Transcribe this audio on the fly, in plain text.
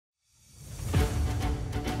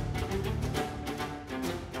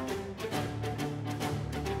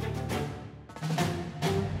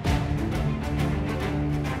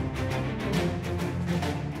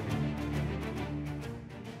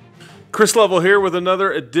Chris Lovell here with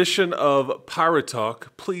another edition of Pirate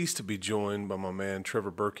Talk. Pleased to be joined by my man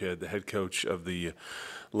Trevor Burkhead, the head coach of the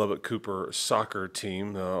Lubbock-Cooper soccer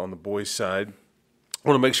team on the boys' side. I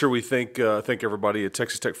want to make sure we thank everybody at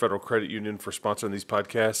Texas Tech Federal Credit Union for sponsoring these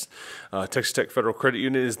podcasts. Texas Tech Federal Credit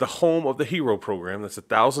Union is the home of the HERO program. That's a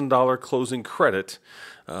 $1,000 closing credit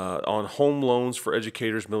on home loans for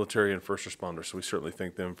educators, military, and first responders. So we certainly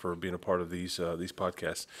thank them for being a part of these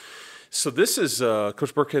podcasts. So this is,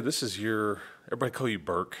 Coach Burkhead, this is everybody call you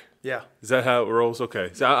Burke. Yeah. Is that how it rolls? Okay.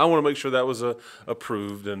 So I want to make sure that was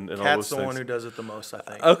approved and all those things. Cat's the one who does it the most, I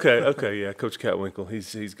think. Okay, yeah. Coach Catwinkle,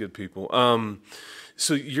 he's good people.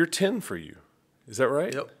 So year 10 for you, is that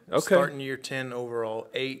right? Yep. Okay. Starting year 10 overall,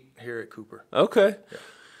 8 here at Cooper. Okay. Yeah.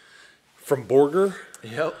 From Borger?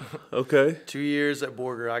 Yep. Okay. 2 years at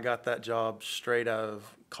Borger. I got that job straight out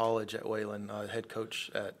of college at Wayland, head coach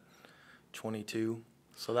at 22.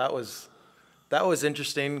 So that was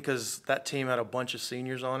interesting because that team had a bunch of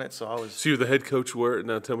seniors on it. So you're the head coach where?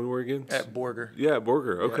 Now tell me where again? At Borger. Yeah, at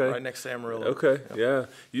Borger. Okay. Yeah, right next to Amarillo. Okay.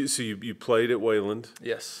 Yep. Yeah. So you played at Wayland.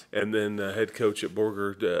 Yes. And then head coach at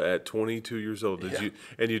Borger at 22 years old. You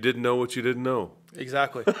didn't know what you didn't know.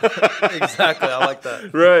 Exactly. Exactly. I like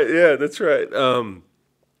that. Right. Yeah, that's right.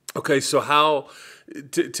 Okay. So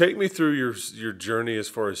take me through your journey as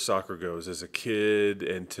far as soccer goes, as a kid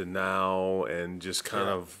and to now, and just kind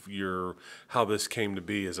of how this came to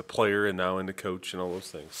be as a player and now into coach and all those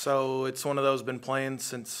things. So it's one of those, been playing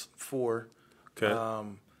since 4. Okay.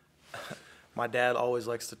 My dad always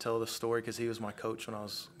likes to tell the story because he was my coach when I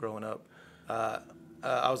was growing up. I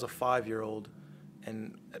was a 5-year-old,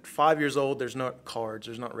 and at 5 years old, there's not cards.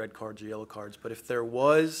 There's not red cards or yellow cards. But if there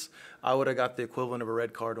was, I would have got the equivalent of a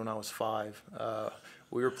red card when I was 5.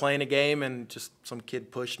 We were playing a game, and just some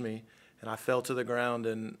kid pushed me, and I fell to the ground.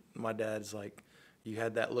 And my dad's like, "You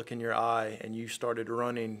had that look in your eye, and you started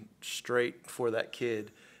running straight for that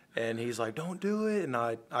kid." And he's like, "Don't do it." And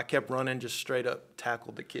I kept running, just straight up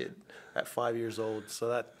tackled the kid at 5 years old. So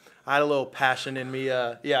that I had a little passion in me.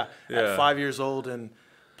 At 5 years old, and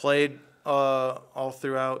played all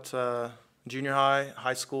throughout junior high,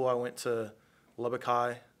 high school. I went to Lubbock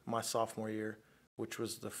High my sophomore year, which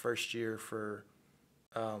was the first year for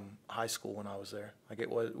high school when I was there.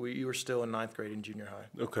 You were still in 9th grade in junior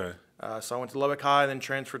high. Okay. So I went to Lubbock High, then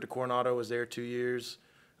transferred to Coronado, was there 2 years,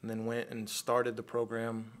 and then went and started the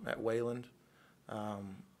program at Wayland,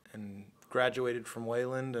 and graduated from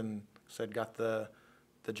Wayland, and got the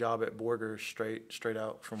job at Borger straight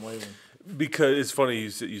out from Wayland. Because it's funny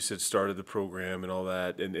you said started the program and all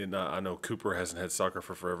that, and I know Cooper hasn't had soccer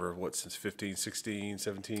for forever. What, since 15, 16,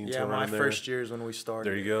 17? Yeah, my first year is when we started.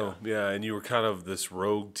 There you go. Yeah, and you were kind of this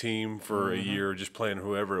rogue team for a year, just playing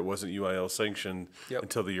whoever. It wasn't UIL sanctioned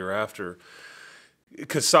until the year after.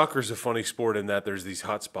 Because soccer is a funny sport in that there's these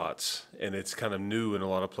hot spots, and it's kind of new in a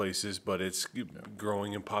lot of places, but it's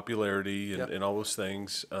growing in popularity and all those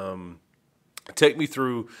things. Take me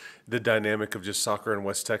through the dynamic of just soccer in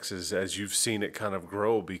West Texas as you've seen it kind of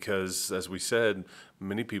grow, because, as we said,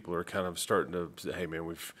 many people are kind of starting to say, "Hey,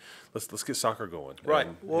 man, let's get soccer going." Right.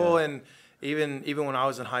 And even when I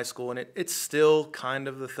was in high school, and it's still kind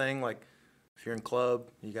of the thing. Like, if you're in club,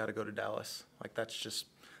 you got to go to Dallas. Like, that's just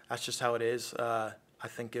how it is. I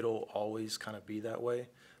think it'll always kind of be that way.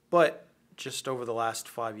 But just over the last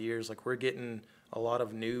 5 years, like, we're getting a lot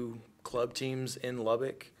of new club teams in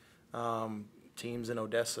Lubbock. Teams in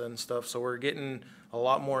Odessa and stuff, so we're getting a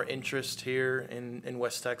lot more interest here in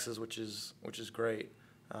West Texas, which is great.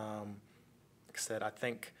 Like I said, I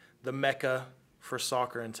think the mecca for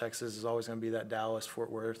soccer in Texas is always going to be that Dallas, Fort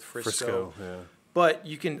Worth, Frisco. Yeah. But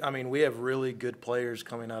we have really good players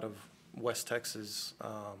coming out of West Texas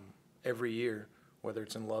every year, whether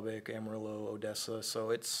it's in Lubbock, Amarillo, Odessa.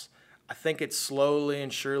 So I think it's slowly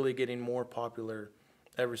and surely getting more popular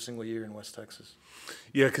every single year in West Texas.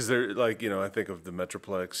 Yeah, because they're like, I think of the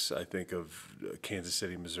Metroplex, I think of Kansas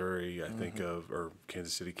City, Missouri, I think of, or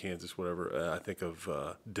Kansas City, Kansas, whatever. I think of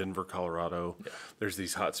Denver, Colorado. Yeah. There's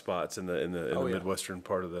these hot spots in the Midwestern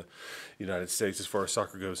part of the United States as far as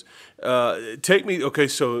soccer goes.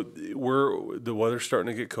 So the weather's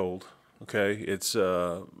starting to get cold. Okay, it's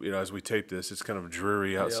as we tape this, it's kind of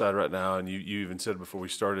dreary outside right now, and you even said before we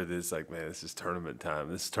started, it's like, man, this is tournament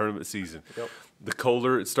time. This is tournament season. Yep. The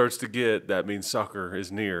colder it starts to get, that means soccer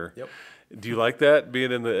is near. Yep. Do you like that,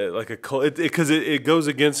 being in the like a cold? Because it goes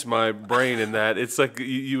against my brain in that it's like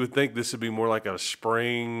you would think this would be more like a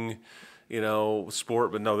spring,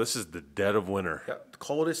 sport, but no, this is the dead of winter. Yeah, the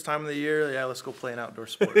coldest time of the year. Yeah, let's go play an outdoor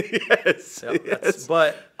sport. Yes, yes.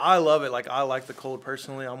 But I love it. Like, I like the cold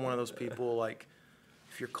personally. I'm one of those people, like,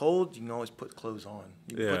 if you're cold, you can always put clothes on.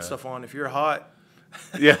 You can put stuff on. If you're hot,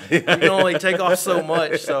 Yeah, You can only take off so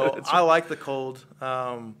much. So I like the cold.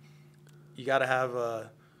 You got to have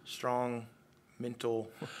a strong mental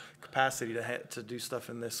capacity to do stuff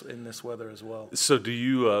in this weather as well. So do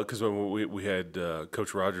you? Because when we had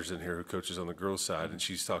Coach Rogers in here, who coaches on the girls' side, and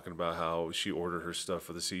she's talking about how she ordered her stuff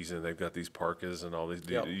for the season. They've got these parkas and all these.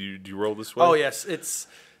 Do you roll this way? Oh yes, it's.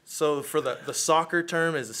 So for the soccer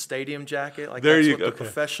term is a stadium jacket. Like There that's you what go. the Okay.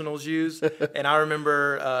 professionals use. And I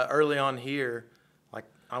remember early on here, like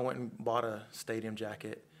I went and bought a stadium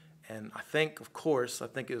jacket, and I think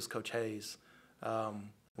it was Coach Hayes,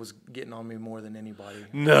 was getting on me more than anybody.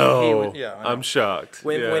 No, Yeah, I know. I'm shocked.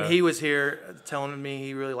 When he was here telling me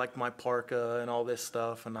he really liked my parka and all this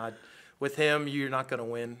stuff, and with him, you're not going to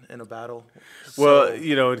win in a battle. Well,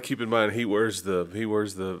 So, and keep in mind he wears the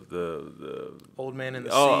old man in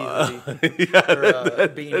the Oh, sea hoodie, or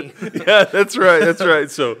beanie. yeah, that's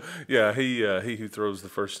right. So yeah, he who throws the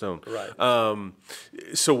first stone. Right.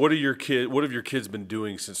 So what have your kids been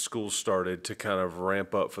doing since school started to kind of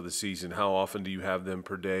ramp up for the season? How often do you have them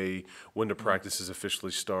per day? When do practices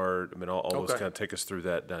officially start? I mean, all those Okay. kind of take us through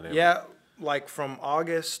that dynamic. Yeah, like from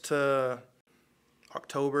August to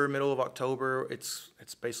October, middle of October, it's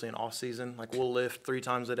basically an off season. Like we'll lift 3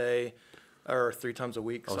 times a day, or 3 times a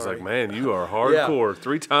week. I was sorry. like, man, you are hardcore.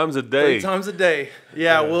 3 times a day. 3 times a day.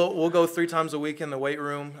 Yeah, we'll go 3 times a week in the weight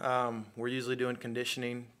room. We're usually doing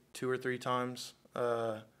conditioning 2 or 3 times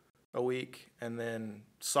a week, and then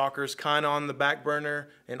soccer's kind of on the back burner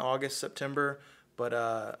in August, September.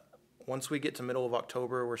 But once we get to middle of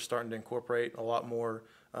October, we're starting to incorporate a lot more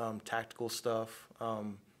tactical stuff.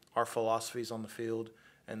 Our philosophies on the field,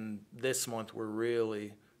 and this month we're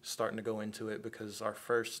really starting to go into it because our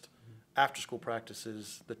first after-school practice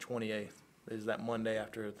is the 28th, is that Monday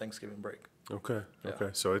after Thanksgiving break. Okay. Yeah. Okay.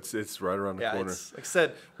 So it's right around the corner. It's, like I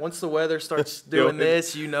said, once the weather starts doing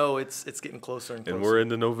this, it's getting closer and closer. And we're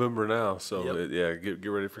into November now, so Yep. get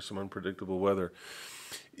ready for some unpredictable weather.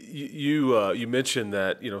 You mentioned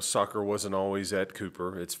that soccer wasn't always at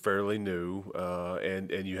Cooper. It's fairly new,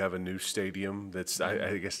 and you have a new stadium that's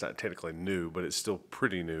I guess not technically new, but it's still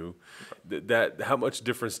pretty new. That how much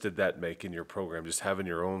difference did that make in your program? Just having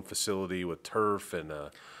your own facility with turf and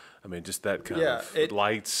I mean just that kind of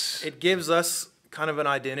lights. It gives us kind of an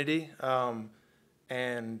identity,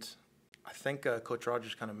 and I think Coach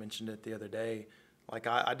Rogers kind of mentioned it the other day. Like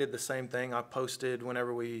I did the same thing. I posted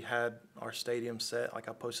whenever we had our stadium set. Like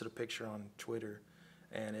I posted a picture on Twitter,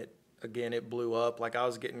 and it blew up. Like I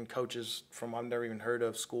was getting coaches from I've never even heard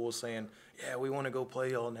of schools saying, "Yeah, we want to go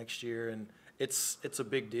play y'all next year." And it's a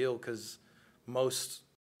big deal because most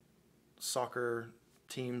soccer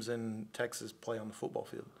teams in Texas play on the football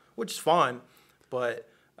field, which is fine, but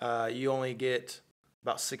you only get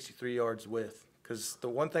about 63 yards width. Because the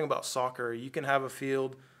one thing about soccer, you can have a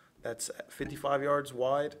field that's 55 yards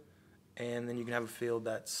wide, and then you can have a field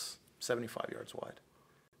that's 75 yards wide.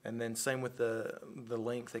 And then same with the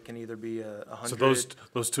length, it can either be 100. So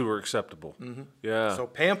those two are acceptable. Mm-hmm. Yeah. So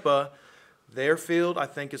Pampa, their field I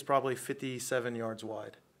think is probably 57 yards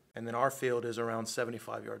wide, and then our field is around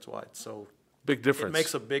 75 yards wide. So big difference. it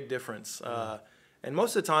makes a big difference. And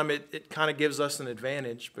most of the time it kind of gives us an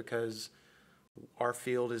advantage because our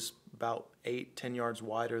field is about 8-10 yards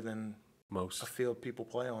wider than most a field people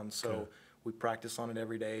play on. So we practice on it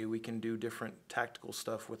every day. We can do different tactical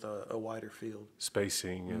stuff with a wider field.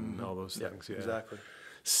 spacing and all those things. Yeah. Exactly.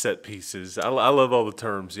 Set pieces. I love all the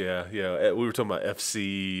terms. Yeah. We were talking about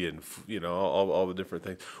FC and all the different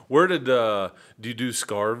things. Where did do you do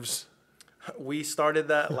scarves? We started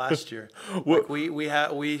that last year. Like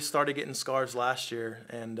we started getting scarves last year,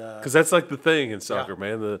 and Because that's like the thing in soccer,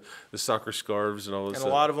 man. The soccer scarves and all those. and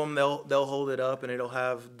a lot of them they'll hold it up and it'll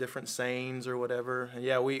have different sayings or whatever.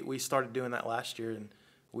 And we started doing that last year, and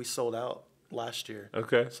we sold out last year.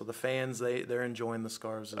 Okay. So the fans they're enjoying the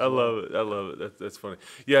scarves as I well. love it. That's funny.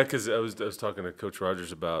 Yeah, because I was talking to Coach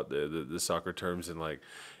Rogers about the soccer terms, and like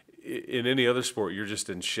in any other sport you're just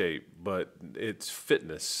in shape, but it's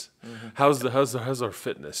fitness. Mm-hmm. How's our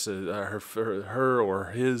fitness? Her or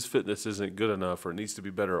his fitness isn't good enough, or it needs to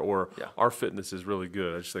be better, or our fitness is really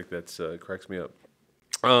good. I just think that's cracks me up.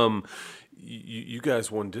 You guys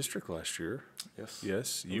won district last year.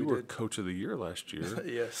 Yes. You were did. coach of the year last year.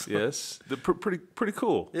 Yes. Yes. Pretty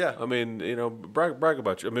cool. Yeah. I mean, brag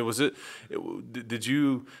about you. I mean, was did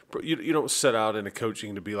you don't set out in a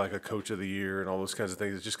coaching to be like a coach of the year and all those kinds of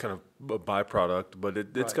things. It's just kind of a byproduct, but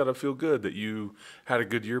it's got to feel good that you had a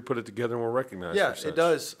good year, put it together, and were recognized. Yeah, for such. it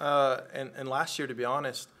does. And last year, to be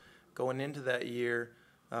honest, going into that year,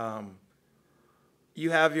 you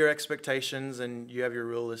have your expectations and you have your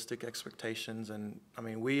realistic expectations. And, I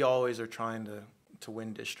mean, we always are trying to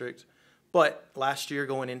win district. But last year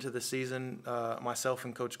going into the season, myself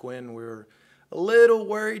and Coach Gwynn, we were a little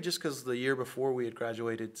worried just because the year before we had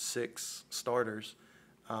graduated 6 starters,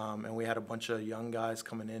 and we had a bunch of young guys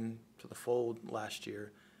coming in to the fold last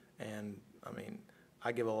year. And, I mean,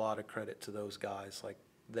 I give a lot of credit to those guys. Like,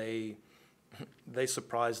 they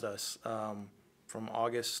surprised us from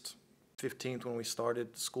August 15th when we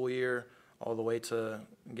started the school year all the way to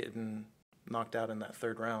getting knocked out in that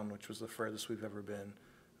 3rd round, which was the furthest we've ever been.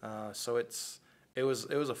 So it was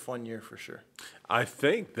a fun year for sure. I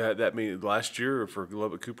think that means last year for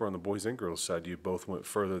Lubbock-Cooper on the boys and girls side, you both went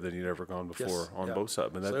further than you'd ever gone before on both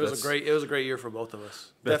sides. And so it was a great year for both of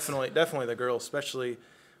us. Definitely the girls, especially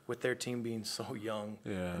with their team being so young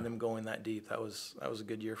and them going that deep. That was a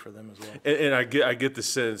good year for them as well. And I get the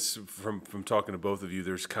sense from talking to both of you,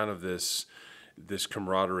 there's kind of this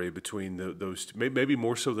camaraderie between those, maybe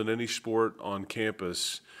more so than any sport on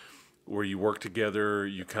campus, where you work together,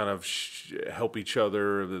 you kind of help each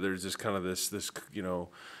other. There's this kind of this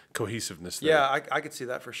cohesiveness there. Yeah, I could see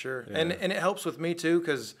that for sure. Yeah. And it helps with me too,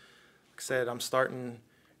 because like I said, I'm starting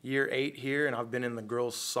year 8 here, and I've been in the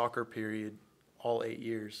girls' soccer period all 8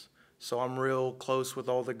 years. So I'm real close with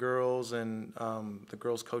all the girls and the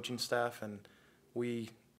girls' coaching staff, and we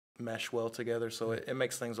mesh well together. So it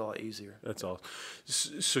makes things a lot easier. That's all.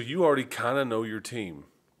 So you already kind of know your team.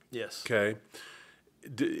 Yes. Okay.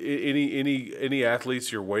 Any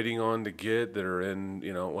athletes you're waiting on to get that are in,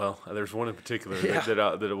 well, there's one in particular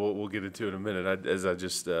that we'll get into in a minute as I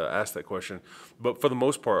just asked that question. But for the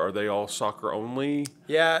most part, are they all soccer only?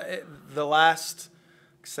 Yeah, the last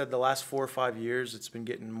 4 or 5 years, it's been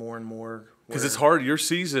getting more and more. Because it's hard. Your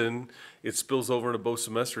season, it spills over into both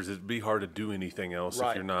semesters. It'd be hard to do anything else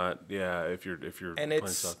if you're not. Yeah, if you're and playing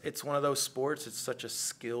soccer. It's one of those sports. It's such a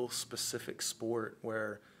skill-specific sport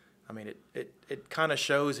where, I mean, it kind of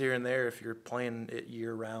shows here and there if you're playing it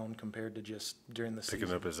year-round compared to just during the season.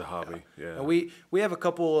 Picking up as a hobby, yeah. And we have a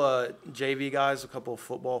couple JV guys, a couple of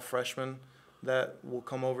football freshmen that will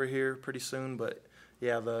come over here pretty soon. But,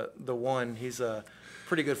 yeah, the one, he's a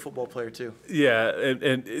pretty good football player too. Yeah,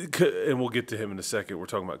 and we'll get to him in a second. We're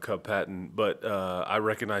talking about Cub Patton. But I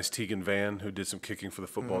recognize Tegan Van, who did some kicking for the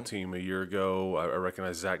football team a year ago. I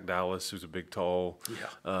recognize Zach Dallas, who's a big, tall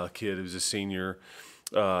kid who's a senior.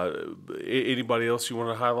 Anybody else you want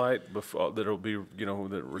to highlight before that'll be that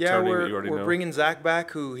returning that you already know? We're bringing Zach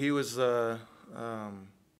back, who he was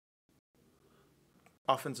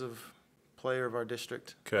offensive player of our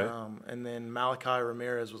district. Okay. And then Malachi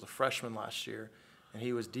Ramirez was a freshman last year, and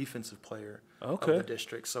he was defensive player of the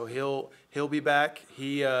district. So he'll be back.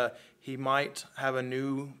 He might have a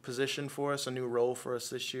new position for us, a new role for us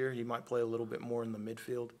this year. He might play a little bit more in the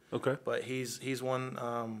midfield. Okay. But he's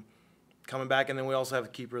one coming back, and then we also have a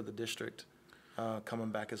keeper of the district coming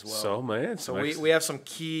back as well. So we have some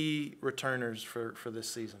key returners for this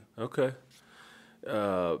season. Okay.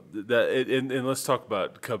 And let's talk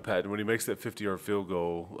about Cub Patton. When he makes that 50-yard field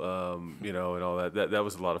goal, and all that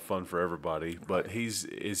was a lot of fun for everybody. But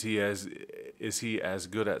is he as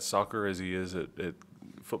good at soccer as he is at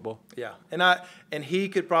football? Yeah, and he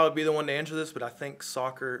could probably be the one to answer this, but I think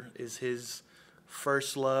soccer is his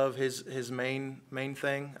first love, his main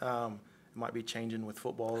thing. It might be changing with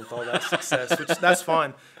football with all that success, which that's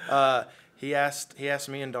fine. He asked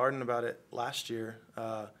me and Darden about it last year,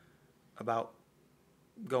 about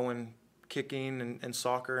going kicking and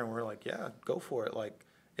soccer, and we're like, yeah, go for it. Like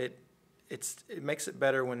it makes it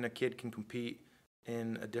better when a kid can compete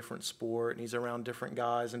in a different sport and he's around different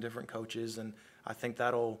guys and different coaches, and I think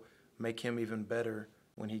that'll make him even better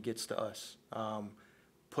when he gets to us.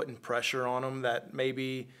 Putting pressure on him that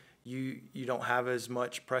maybe you don't have as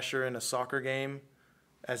much pressure in a soccer game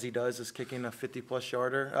as he does as kicking a 50-plus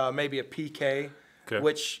yarder, maybe a PK,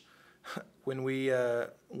 which when we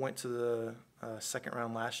went to the second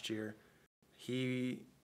round last year, he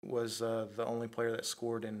was the only player that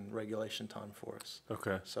scored in regulation time for us.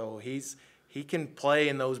 Okay. So he can play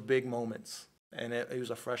in those big moments, and he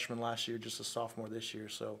was a freshman last year, just a sophomore this year.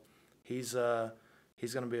 So he's going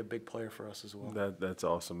to be a big player for us as well. That's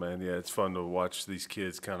awesome, man. Yeah, it's fun to watch these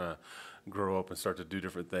kids kind of grow up and start to do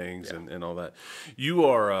different things and all that. You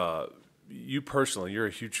are you personally, you're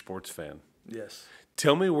a huge sports fan. Yes.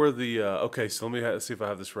 Tell me where the so let me see if I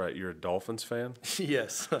have this right. You're a Dolphins fan?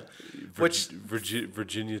 Yes.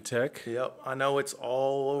 Virginia Tech? Yep. I know it's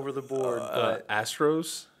all over the board. But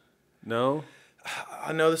Astros? No?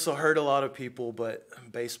 I know this will hurt a lot of people, but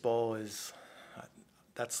baseball is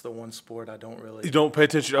that's the one sport I don't really. You don't pay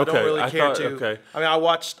attention. Okay. I don't really care to. Okay. I mean, I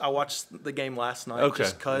watched the game last night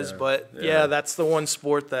just because, but that's the one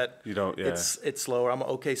sport that you don't. Yeah. It's slower. I'm an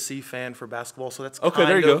OKC fan for basketball, so that's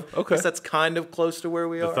there you go. Okay. That's kind of close to where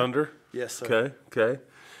we are. The Thunder. Yes, sir. Okay.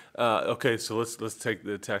 Okay, so let's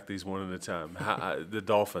attack these one at a time. The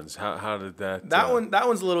Dolphins. How did that? That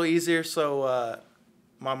one's a little easier. So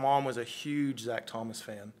my mom was a huge Zach Thomas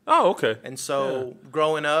fan, Oh, okay. and so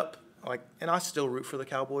growing up, and I still root for the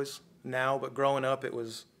Cowboys now, but growing up it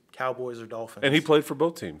was Cowboys or Dolphins. And he played for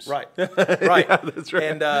both teams. Right, right. Yeah, that's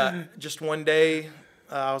right. And just one day,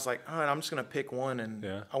 I was like, all right, I'm just gonna pick one, and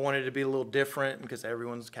I wanted it to be a little different because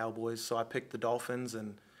everyone's Cowboys, so I picked the Dolphins,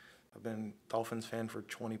 and I've been a Dolphins fan for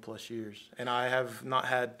 20 plus years, and I have not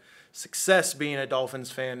had success being a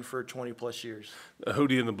Dolphins fan for 20 plus years.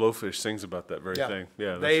 Hootie and the Blowfish sings about that very thing.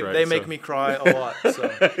 Yeah, that's right. They make me cry a lot. So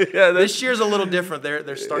this year's a little different.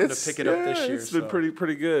 They're starting to pick it up this year. It's been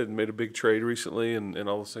pretty good. Made a big trade recently and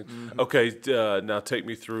all those things. Mm-hmm. Okay, now take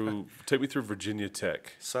me through Virginia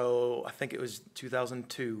Tech. So I think it was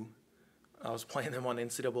 2002. I was playing them on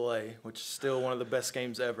NCAA, which is still one of the best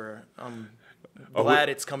games ever. I'm glad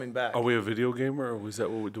it's coming back. Are we a video gamer, or was that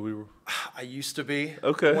what we were? I used to be.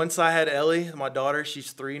 Okay. Once I had Ellie, my daughter,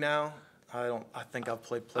 she's 3 now. I think I've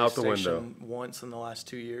played PlayStation once in the last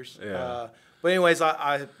 2 years. Yeah. But anyways,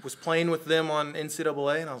 I was playing with them on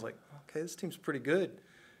NCAA, and I was like, okay, this team's pretty good.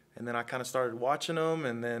 And then I kind of started watching them,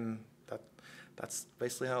 and then that's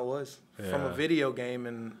basically how it was from a video game.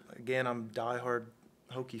 And again, I'm a diehard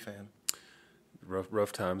Hokie fan.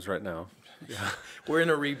 Rough times right now. Yeah. We're in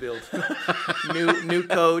a rebuild. new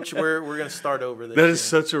coach. We're gonna start over this. That is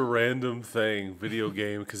such a random thing, video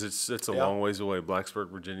game, because it's a long ways away. Blacksburg,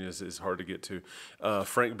 Virginia is hard to get to.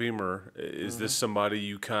 Frank Beamer, is this somebody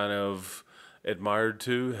you kind of admired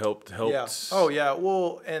to, helped? Yeah. Oh yeah.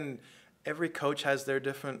 Well, and every coach has their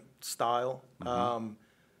different style. Mm-hmm.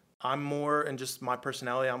 I'm more, and just my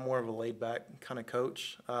personality, I'm more of a laid back kind of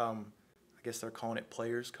coach. I guess they're calling it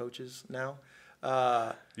players coaches now.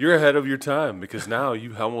 You're ahead of your time because now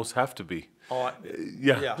you almost have to be.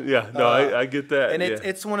 Yeah. No, I get that. And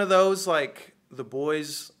it's one of those, like, the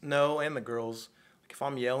boys know and the girls. Like, if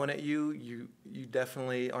I'm yelling at you, you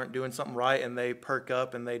definitely aren't doing something right, and they perk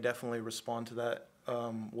up and they definitely respond to that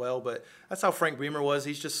well. But that's how Frank Beamer was.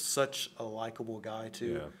 He's just such a likable guy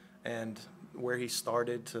too. Yeah. And where he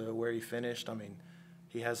started to where he finished, I mean,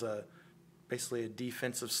 he has basically a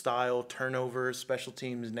defensive style, turnovers, special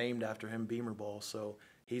teams named after him, Beamer ball. So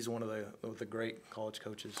he's one of the great college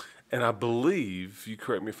coaches. And I believe, you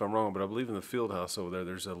correct me if I'm wrong, but I believe in the field house over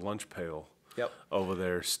there's a lunch pail over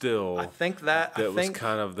there still. I think that was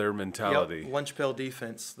kind of their mentality. Yep, lunch pail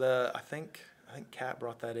defense. I think Cat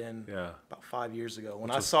brought that in about 5 years ago.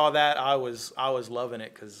 When I saw that, I was loving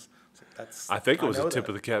it because I think it was a tip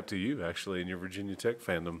of the cap to you, actually, in your Virginia Tech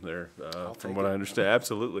fandom there, from what I understand.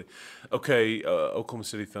 Absolutely. Okay, Oklahoma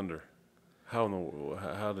City Thunder.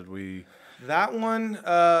 How did we? That one,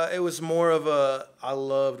 it was more of I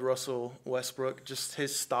loved Russell Westbrook, just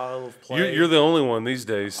his style of play. You're the only one these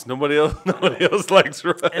days. Nobody else likes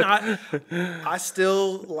Russ. And I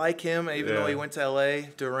still like him, even though he went to LA.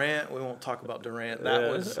 Durant, we won't talk about Durant.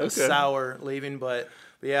 That was a sour leaving, but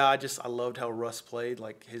yeah, I loved how Russ played,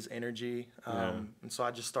 like his energy. And so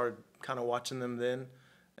I just started kind of watching them then,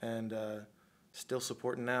 and still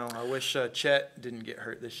supporting now. I wish Chet didn't get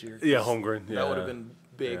hurt this year. Yeah, Holmgren. Yeah. That would have been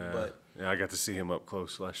big, but. Yeah, I got to see him up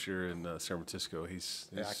close last year in San Francisco. He's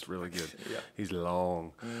really good. He's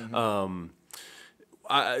long. Mm-hmm.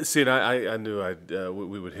 I knew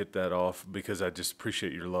we would hit that off because I just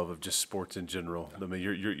appreciate your love of just sports in general. I mean,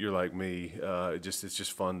 you're like me. It's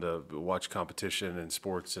just fun to watch competition and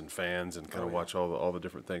sports and fans and kind of watch all the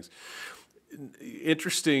different things.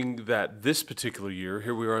 Interesting that this particular year,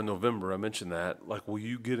 here we are in November, I mentioned that, like, will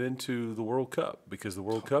you get into the World Cup? Because the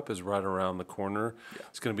World Cup is right around the corner. Yeah.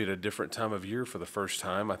 It's going to be at a different time of year for the first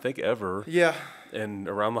time, I think, ever. Yeah. And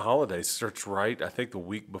around the holidays. Starts right, I think, the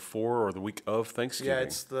week before or the week of Thanksgiving.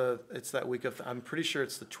 Yeah, it's that week of, I'm pretty sure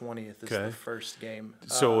it's the 20th is the first game.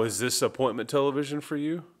 So is this appointment television for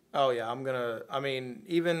you? Oh, yeah,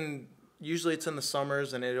 even usually it's in the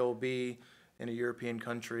summers and it'll be in a European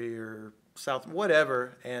country or South,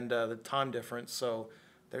 whatever, and the time difference. So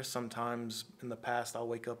there's sometimes in the past I'll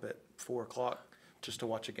wake up at 4 o'clock just to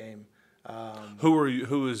watch a game.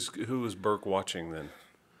 Who is Burke watching then?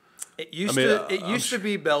 It used to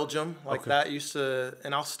be Belgium, that used to,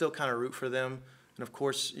 and I'll still kind of root for them. And of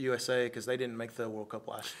course USA, because they didn't make the World Cup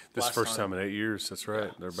last first time in 8 years. That's right,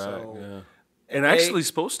 they're back. And actually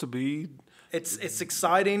supposed to be. It's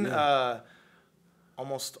exciting. Yeah.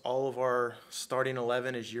 Almost all of our starting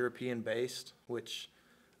 11 is European-based, which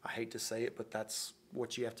I hate to say it, but that's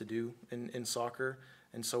what you have to do in soccer.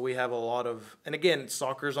 And so we have a lot of – and, again,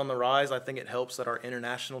 soccer's on the rise. I think it helps that our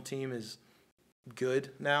international team is good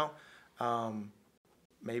now.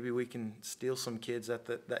 maybe we can steal some kids at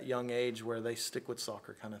that young age where they stick with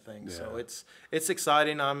soccer kind of thing. Yeah. So it's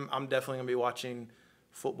exciting. I'm definitely going to be watching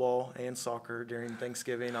football and soccer during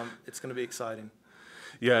Thanksgiving. It's going to be exciting.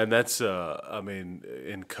 Yeah, and that's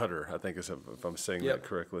in Qatar, I think, if I'm saying that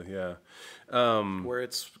correctly. Yeah, where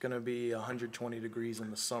it's going to be 120 degrees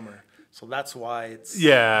in the summer. So that's why it's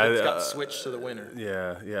got switched to the winter.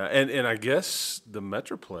 Yeah, and I guess the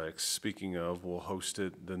Metroplex, speaking of, will host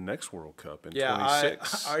the next World Cup in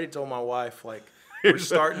 26. I already told my wife, like, we're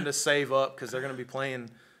starting to save up because they're going to be playing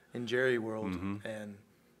in Jerry World, and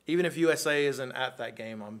even if USA isn't at that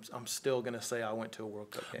game, I'm still going to say I went to a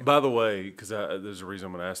World Cup game. By the way, because there's a reason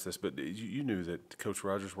I'm going to ask this, but you knew that Coach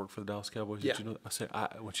Rogers worked for the Dallas Cowboys? Yeah. Did you know?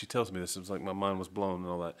 When she tells me this, it was like my mind was blown and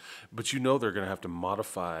all that. But you know they're going to have to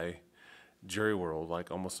modify Jerry World like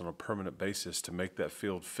almost on a permanent basis to make that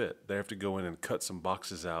field fit. They have to go in and cut some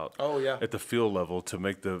boxes out at the field level to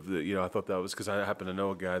make the I thought that was because I happen to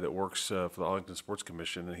know a guy that works for the Arlington Sports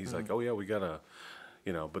Commission, and he's like, oh, yeah, we got to –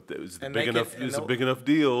 but it was a big enough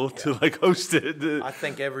deal to like host it. I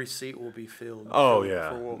think every seat will be filled. Oh,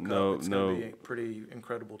 for World Cup. It's going to be pretty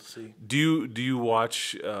incredible to see. Do you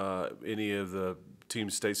watch any of the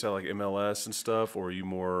teams stateside like MLS and stuff, or are you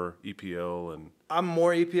more EPL? And I'm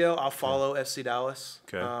more EPL. I'll follow FC Dallas.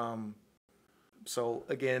 Okay. So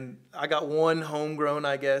again, I got one homegrown,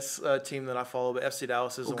 I guess, team that I follow, but FC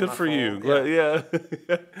Dallas is the one good I for follow. you. Glad,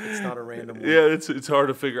 It's not a random one. Yeah, it's hard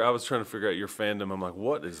to figure. I was trying to figure out your fandom. I'm like,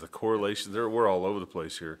 what is the correlation? We're all over the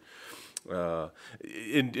place here.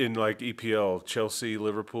 In like EPL, Chelsea,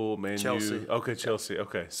 Liverpool, Man Chelsea. U. Okay, Chelsea.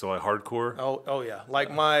 Okay, so like hardcore. Oh yeah. Like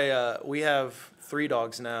we have 3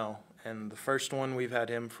 dogs now, and the first one we've had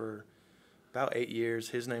him for about 8 years.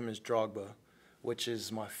 His name is Drogba, which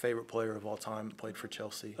is my favorite player of all time that played for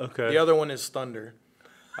Chelsea. Okay. The other one is Thunder.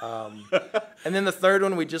 And then the third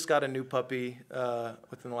one, we just got a new puppy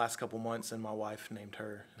within the last couple months, and my wife named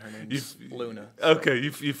her. Her name's Luna. So. Okay,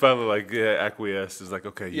 you finally acquiesced. It's like,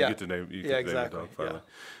 okay, you get to name you get to name the dog finally.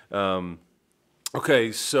 Yeah.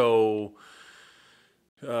 Okay, so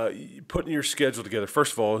putting your schedule together.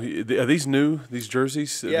 First of all, are these new? These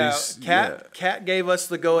jerseys? Yeah, Cat gave us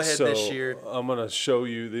the go ahead this year. I'm gonna show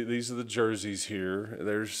you. These are the jerseys here.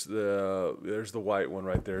 There's the white one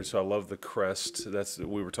right there. So I love the crest.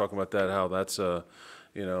 We were talking about that. How that's and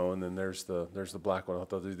then there's the black one. I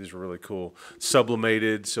thought these were really cool.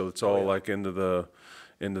 Sublimated, so it's all like into the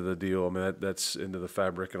deal. I mean that's into the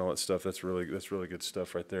fabric and all that stuff. That's really good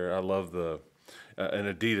stuff right there. I love the. And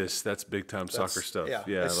Adidas, that's big time soccer stuff.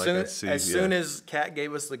 Yeah. As soon as Cat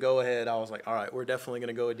gave us the go ahead, I was like, all right, we're definitely going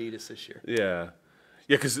to go Adidas this year. Yeah,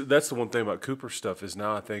 because that's the one thing about Cooper stuff is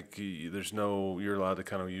now I think you're allowed to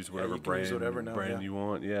kind of use whatever brand you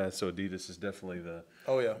want. Yeah, so Adidas is definitely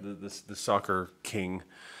the soccer king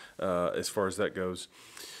as far as that goes.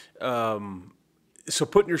 So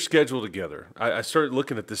putting your schedule together, I started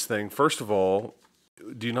looking at this thing. First of all,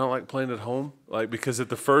 do you not like playing at home? Like, because at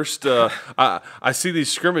the first, I see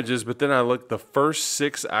these scrimmages, but then I look, the first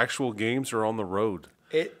 6 actual games are on the road.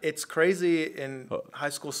 It's crazy in high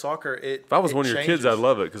school soccer. If I was one of your kids, I'd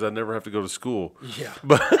love it because I'd never have to go to school. Yeah,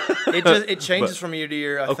 but it changes from year to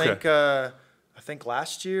year. I think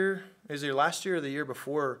last year, is it last year or the year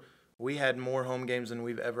before, we had more home games than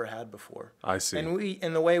we've ever had before. I see.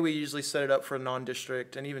 And the way we usually set it up for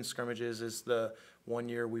non-district and even scrimmages is the 1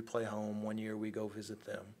 year we play home, 1 year we go visit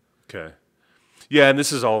them. Okay. Yeah, and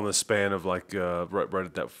this is all in the span of like right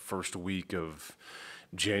at that first week of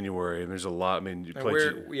January, and there's a lot. I mean,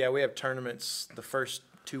 we have tournaments the first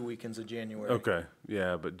 2 weekends of January. Okay,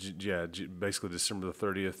 yeah, but basically December the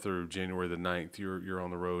 30th through January the 9th, you're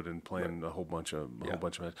on the road and playing a whole bunch of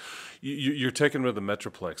matches. You're taking with the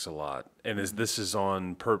Metroplex a lot, and this is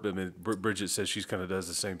on purpose. I mean, Bridget says she kind of does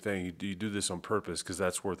the same thing. You do this on purpose because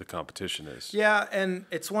that's where the competition is. Yeah, and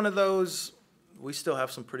it's one of those. We still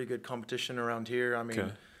have some pretty good competition around here. I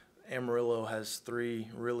mean, Amarillo has 3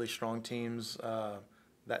 really strong teams.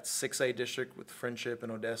 That 6A district with Friendship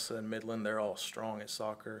and Odessa and Midland, they're all strong at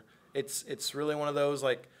soccer. It's really one of those,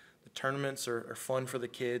 like, the tournaments are fun for the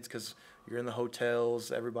kids because you're in the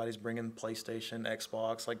hotels, everybody's bringing PlayStation,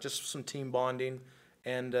 Xbox, like just some team bonding.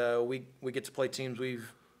 And we get to play teams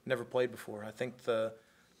we've never played before. I think the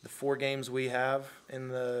 4 games we have in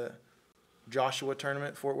the Joshua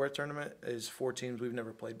tournament, Fort Worth tournament, is 4 teams we've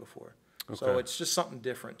never played before. Okay. So it's just something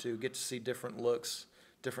different to get to see different looks,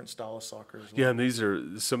 different style of soccer as well. Yeah, and these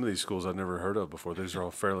are some of these schools I've never heard of before. These are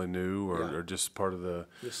all fairly new or just part of the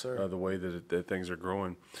way that things are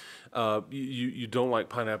growing. You don't like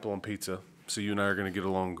pineapple on pizza, So you and I are going to get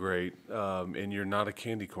along great. And you're not a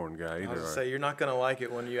candy corn guy either. I was going to say, you're not going to like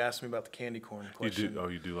it when you ask me about the candy corn question. You do? Oh,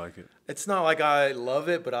 you do like it? It's not like I love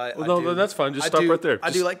it, but I no, do. That's fine. Just stop right there. I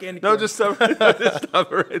do like candy No, corn. just stop. Just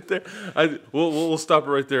stop it right there. We'll stop it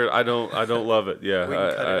right there. I don't love it. Yeah. We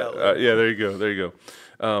can cut it out later. Yeah. There you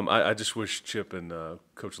go. I just wish Chip and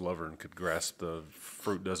Coach Lovern could grasp the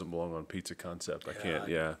fruit doesn't belong on pizza concept. I can't.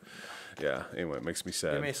 Yeah. Anyway, it makes me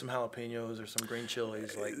sad. Give me some jalapenos or some green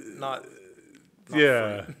chilies, like not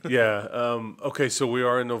yeah. fruit. Yeah. Okay, so we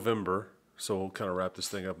are in November. So we'll kind of wrap this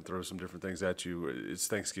thing up and throw some different things at you. It's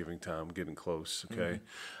Thanksgiving time, getting close, okay?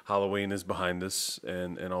 Halloween is behind us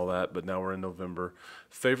and all that, but now we're in November.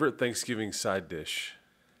 Favorite Thanksgiving side dish?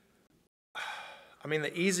 I mean,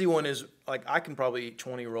 the easy one is, like, I can probably eat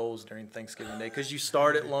 20 rolls during Thanksgiving Day because you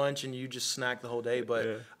start at lunch and you just snack the whole day.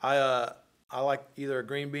 But I like either a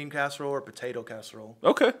green bean casserole or a potato casserole.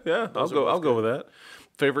 Okay, yeah, I'll go good. with that.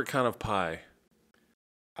 Favorite kind of pie?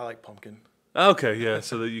 I like pumpkin. Okay, yeah,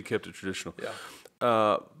 so that you kept it traditional.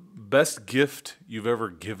 Yeah. Best gift you've ever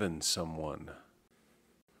given someone?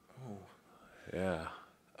 Oh. Yeah.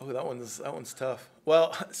 Oh, that one's tough.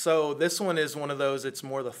 Well, so this one is one of those, it's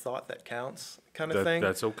more the thought that counts kind of thing.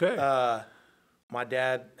 That's okay. My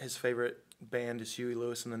dad, his favorite band is Huey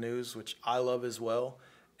Lewis and the News, which I love as well.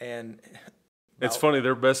 And it's funny,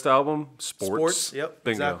 their best album, Sports. Yep,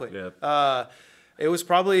 Bingo. exactly. Yeah. It was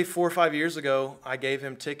probably 4 or 5 years ago. I gave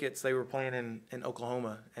him tickets. They were playing in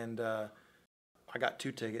Oklahoma, and I got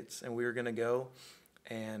 2 tickets, and we were going to go.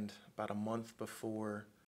 And about a month before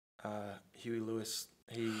Huey Lewis,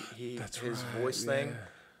 his voice thing,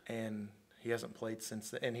 and he hasn't played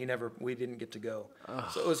since then. And we didn't get to go.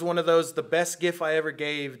 So it was one of those, the best gift I ever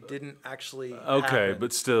gave didn't actually happen.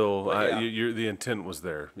 But still, But, the intent was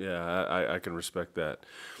there. Yeah, I can respect that.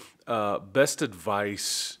 Best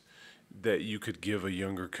advice that you could give a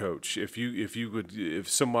younger coach, if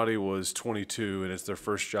somebody was 22 and it's their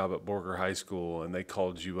first job at Borger High School and they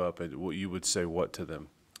called you up, and you would say what to them?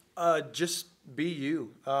 Just be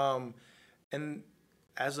you. And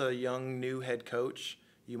as a young new head coach,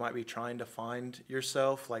 you might be trying to find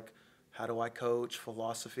yourself, like, how do I coach,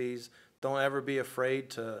 philosophies. Don't ever be afraid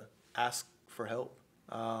to ask for help.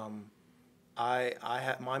 My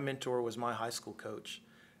mentor was my high school coach.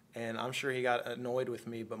 And I'm sure he got annoyed with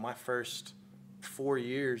me, but my first 4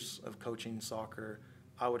 years of coaching soccer,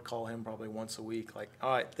 I would call him probably once a week, like,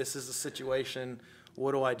 all right, this is the situation.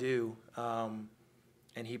 What do I do? And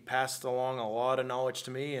he passed along a lot of knowledge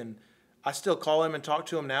to me, and I still call him and talk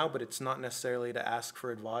to him now, but it's not necessarily to ask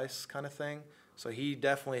for advice kind of thing. So he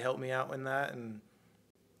definitely helped me out in that. And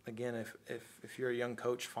again, if you're a young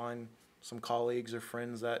coach, find some colleagues or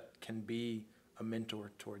friends that can be a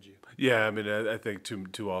mentor towards you. Yeah, I mean, I think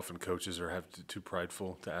too often coaches are too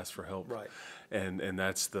prideful to ask for help. Right. And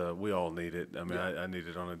that's we all need it. I mean, I need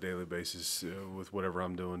it on a daily basis with whatever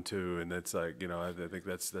I'm doing too. And that's like, I think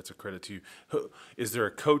that's a credit to you. Is there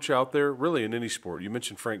a coach out there, really in any sport? You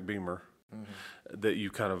mentioned Frank Beamer, that you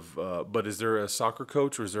kind of, but is there a soccer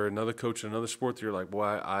coach, or is there another coach in another sport that you're like, boy,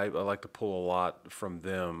 I like to pull a lot from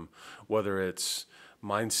them, whether it's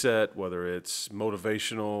mindset, whether it's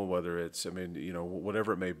motivational, whether it's,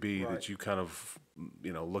 whatever it may be, Right. that you kind of,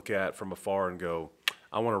 look at from afar and go,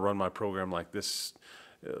 I want to run my program like this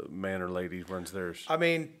man or lady runs theirs. I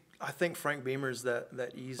mean, I think Frank Beamer's that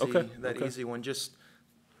easy, easy one.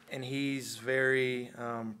 And he's very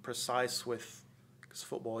precise with, because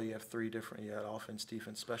football, you have 3 different, you got offense,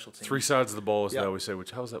 defense, special teams. 3 sides of the ball, as they Yep. always say,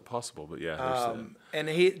 which, how is that possible? But yeah. And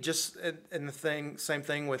he just, and same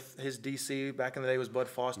thing with his DC back in the day was Bud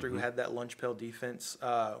Foster, who had that lunch pail defense.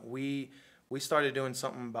 We started doing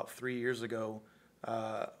something about 3 years ago,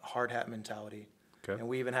 hard hat mentality. Okay. And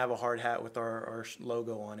we even have a hard hat with our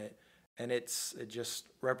logo on it. And it just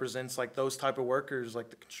represents like those type of workers, like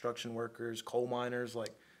the construction workers, coal miners,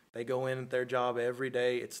 like they go in at their job every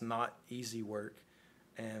day. It's not easy work.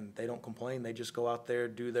 And they don't complain. They just go out there,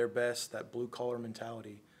 do their best, that blue-collar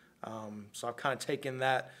mentality. So I've kind of taken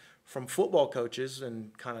that from football coaches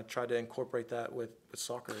and kind of tried to incorporate that with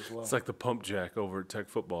soccer as well. It's like the pump jack over at Tech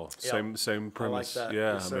football. Yeah. Same premise. I like that.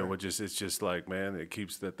 Yeah, Yes, sir. it's just like, man,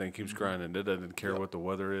 that thing keeps grinding. It doesn't care what the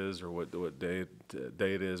weather is or what day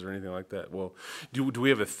it is or anything like that. Well, do we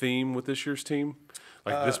have a theme with this year's team?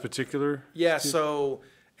 Like this particular? Yeah, team? so,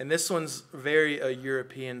 and this one's very a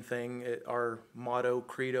European thing. Our motto,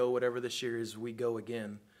 credo, whatever this year is, we go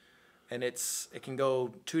again. And it can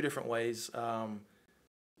go 2 different ways.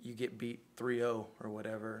 You get beat 3-0 or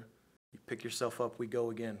whatever. You pick yourself up, we go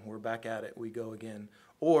again. We're back at it, we go again.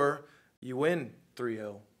 Or you win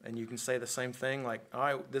 3-0, and you can say the same thing, like, all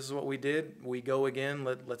right, this is what we did, we go again,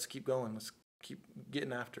 let's keep going, let's keep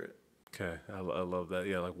getting after it. Okay, I love that.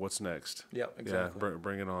 Yeah, like what's next? Yeah, exactly. Yeah,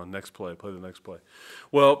 bring it on. Next play, play the next play.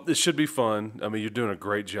 Well, it should be fun. I mean, you're doing a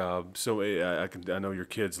great job. So I know your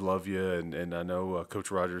kids love you, and I know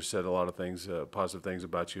Coach Rogers said a lot of things, positive things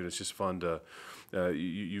about you, and it's just fun to.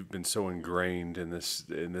 You've been so ingrained in this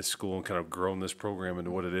school and kind of grown this program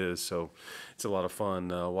into what it is. So it's a lot of fun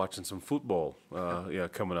watching some football.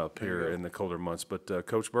 Coming up here in the colder months. But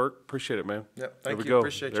Coach Burke, appreciate it, man. Yep, There thank we you. go.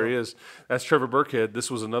 Appreciate There you. he is. That's Trevor Burkhead.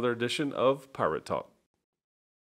 This was another edition of Pirate Talk.